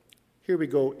 Here we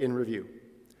go in review.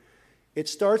 It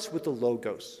starts with the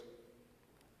Logos,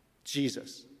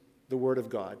 Jesus, the Word of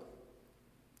God.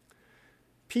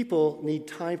 People need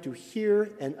time to hear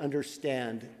and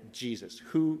understand Jesus,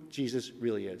 who Jesus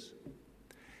really is.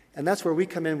 And that's where we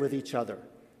come in with each other.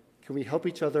 Can we help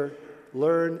each other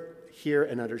learn, hear,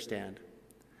 and understand?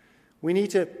 We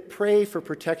need to pray for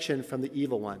protection from the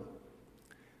evil one.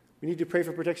 We need to pray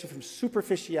for protection from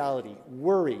superficiality,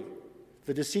 worry,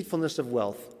 the deceitfulness of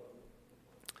wealth.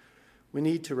 We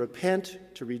need to repent,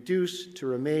 to reduce, to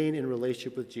remain in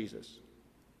relationship with Jesus.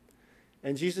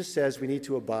 And Jesus says we need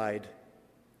to abide,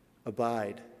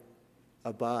 abide,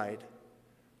 abide,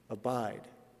 abide,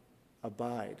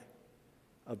 abide,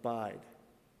 abide,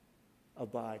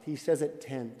 abide. He says it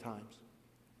 10 times.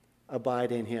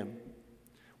 Abide in him.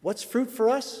 What's fruit for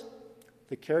us?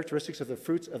 The characteristics of the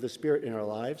fruits of the Spirit in our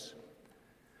lives.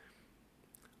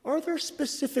 Are there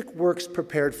specific works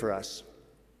prepared for us?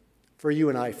 For you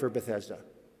and I, for Bethesda?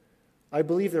 I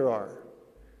believe there are.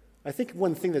 I think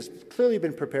one thing that's clearly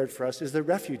been prepared for us is the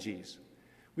refugees.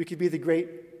 We could be the great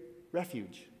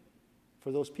refuge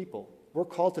for those people. We're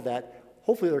called to that.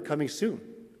 Hopefully they're coming soon.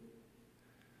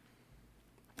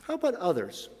 How about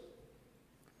others?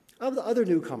 How about the other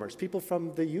newcomers, people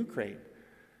from the Ukraine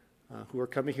who are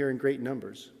coming here in great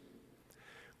numbers?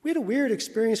 We had a weird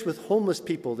experience with homeless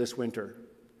people this winter.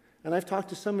 And I've talked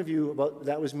to some of you about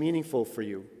that was meaningful for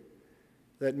you.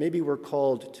 That maybe we're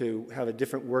called to have a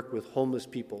different work with homeless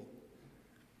people.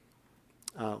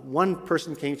 One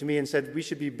person came to me and said we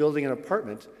should be building an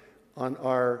apartment on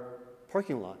our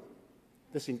parking lot,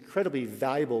 this incredibly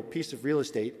valuable piece of real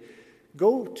estate.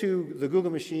 Go to the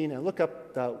Google machine and look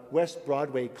up the West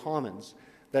Broadway Commons,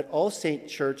 that All Saint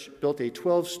Church built a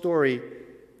 12-story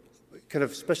kind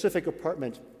of specific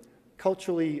apartment,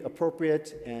 culturally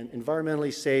appropriate and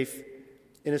environmentally safe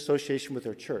in association with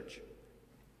their church.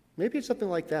 Maybe it's something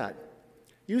like that.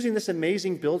 Using this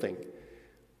amazing building.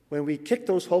 When we kicked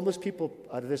those homeless people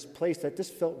out of this place, that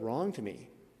just felt wrong to me.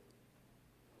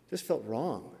 This felt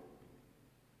wrong.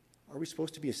 Are we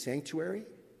supposed to be a sanctuary?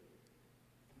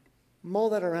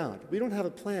 Mull that around. We don't have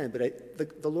a plan,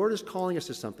 but the Lord is calling us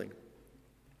to something.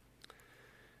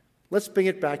 Let's bring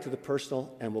it back to the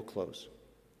personal, and we'll close.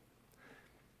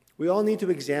 We all need to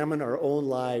examine our own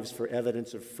lives for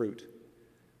evidence of fruit.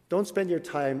 Don't spend your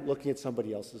time looking at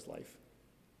somebody else's life.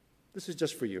 This is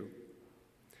just for you.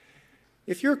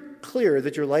 If you're clear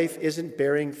that your life isn't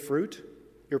bearing fruit,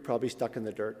 you're probably stuck in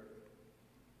the dirt.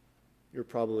 You're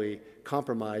probably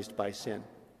compromised by sin.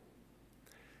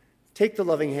 Take the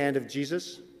loving hand of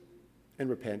Jesus and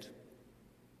repent.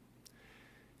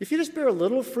 If you just bear a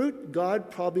little fruit,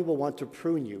 God probably will want to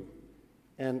prune you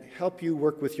and help you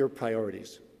work with your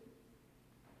priorities.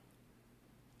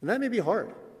 And that may be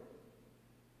hard.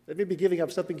 That may be giving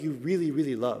up something you really,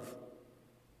 really love.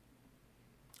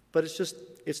 But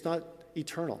it's not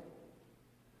eternal.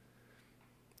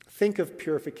 Think of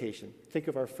purification. Think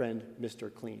of our friend,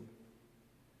 Mr. Clean.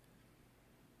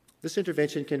 This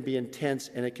intervention can be intense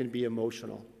and it can be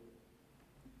emotional.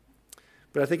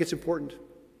 But I think it's important.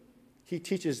 He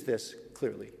teaches this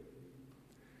clearly.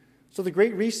 So the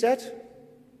great reset?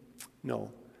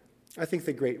 No. I think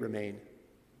the great remain.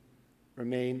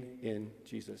 Remain in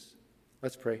Jesus.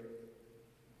 Let's pray.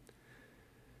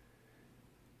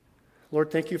 Lord,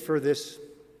 thank you for this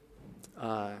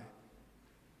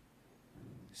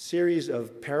series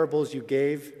of parables you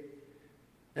gave.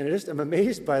 And I'm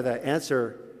amazed by the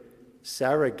answer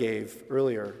Sarah gave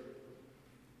earlier.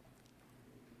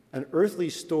 An earthly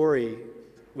story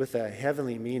with a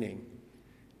heavenly meaning.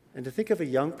 And to think of a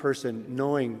young person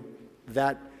knowing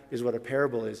that is what a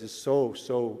parable is so,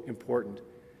 so important.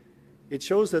 It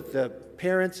shows that the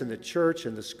parents and the church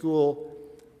and the school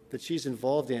that she's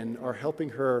involved in are helping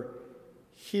her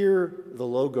hear the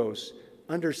Logos,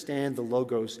 understand the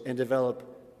Logos, and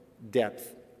develop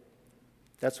depth.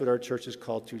 That's what our church is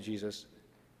called to, Jesus.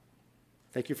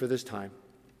 Thank you for this time.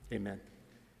 Amen.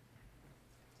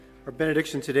 Our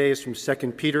benediction today is from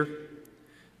 2 Peter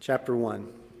chapter 1.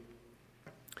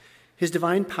 His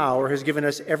divine power has given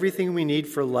us everything we need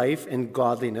for life and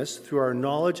godliness through our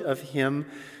knowledge of him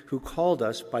who called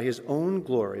us by his own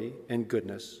glory and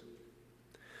goodness.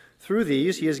 Through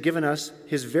these, he has given us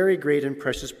his very great and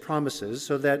precious promises,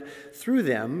 so that through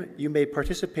them you may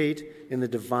participate in the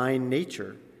divine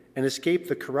nature and escape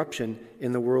the corruption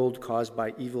in the world caused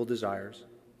by evil desires.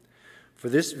 For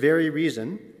this very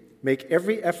reason, make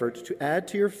every effort to add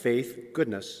to your faith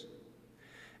goodness,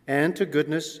 and to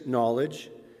goodness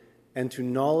knowledge, and to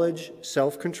knowledge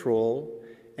self-control,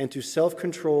 and to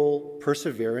self-control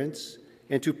perseverance,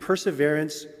 and to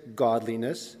perseverance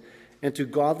godliness, and to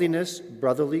godliness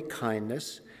brotherly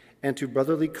kindness, and to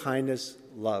brotherly kindness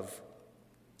love.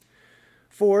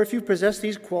 For if you possess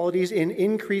these qualities in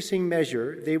increasing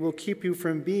measure, they will keep you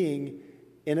from being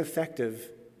ineffective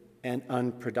and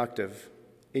unproductive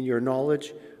in your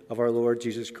knowledge of our Lord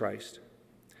Jesus Christ.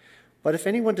 But if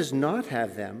anyone does not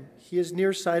have them, he is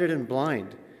nearsighted and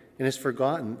blind, and has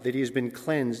forgotten that he has been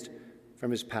cleansed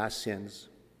from his past sins.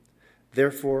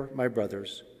 Therefore, my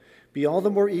brothers, be all the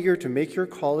more eager to make your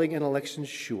calling and election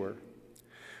sure.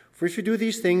 For if you do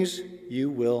these things, you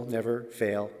will never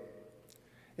fail,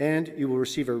 and you will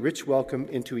receive a rich welcome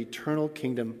into eternal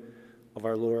kingdom of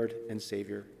our Lord and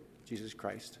Savior, Jesus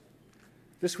Christ.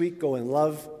 This week, go in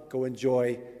love, go in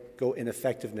joy, go in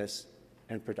effectiveness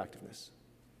and productiveness.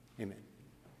 Amen.